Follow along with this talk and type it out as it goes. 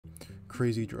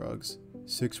Crazy drugs: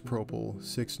 6-propyl,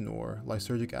 6-nor,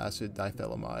 lysergic acid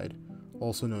diethylamide,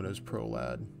 also known as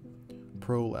ProLAD.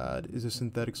 ProLAD is a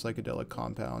synthetic psychedelic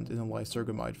compound in the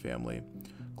lysergamide family,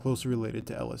 closely related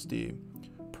to LSD.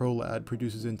 ProLAD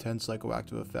produces intense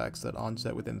psychoactive effects that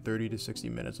onset within 30 to 60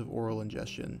 minutes of oral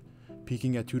ingestion,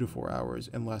 peaking at 2 to 4 hours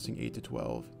and lasting 8 to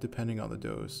 12, depending on the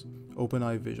dose.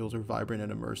 Open-eye visuals are vibrant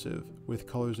and immersive, with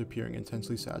colors appearing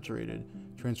intensely saturated,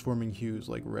 transforming hues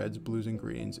like reds, blues, and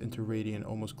greens into radiant,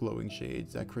 almost glowing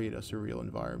shades that create a surreal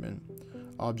environment.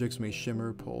 Objects may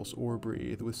shimmer, pulse, or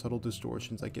breathe, with subtle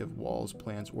distortions that give walls,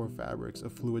 plants, or fabrics a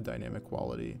fluid dynamic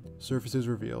quality. Surfaces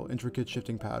reveal intricate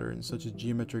shifting patterns such as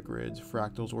geometric grids,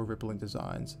 fractals, or rippling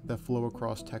designs that flow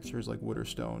across textures like wood or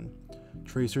stone.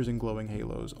 Tracers and glowing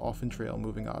halos often trail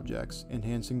moving objects,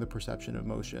 enhancing the perception of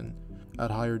motion. At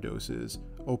higher doses,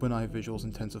 open-eye visuals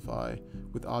intensify,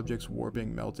 with objects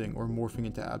warping, melting, or morphing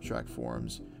into abstract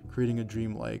forms, creating a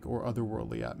dreamlike or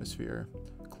otherworldly atmosphere.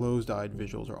 Closed-eyed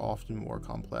visuals are often more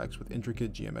complex, with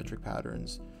intricate geometric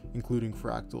patterns, including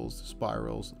fractals,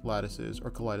 spirals, lattices,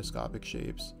 or kaleidoscopic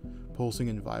shapes, pulsing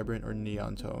in vibrant or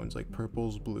neon tones like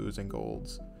purples, blues, and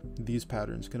golds. These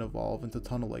patterns can evolve into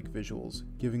tunnel-like visuals,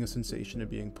 giving a sensation of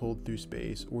being pulled through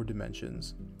space or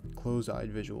dimensions.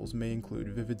 Closed-eyed visuals may include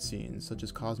vivid scenes such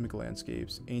as cosmic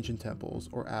landscapes, ancient temples,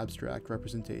 or abstract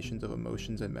representations of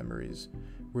emotions and memories,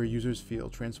 where users feel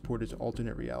transported to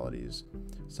alternate realities.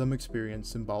 Some experience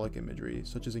symbolic imagery,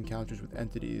 such as encounters with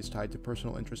entities tied to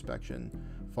personal introspection,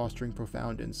 fostering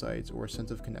profound insights or a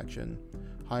sense of connection.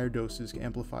 Higher doses can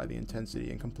amplify the intensity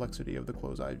and complexity of the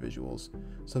closed-eyed visuals,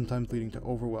 sometimes leading to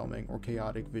overwhelming or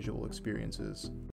chaotic visual experiences.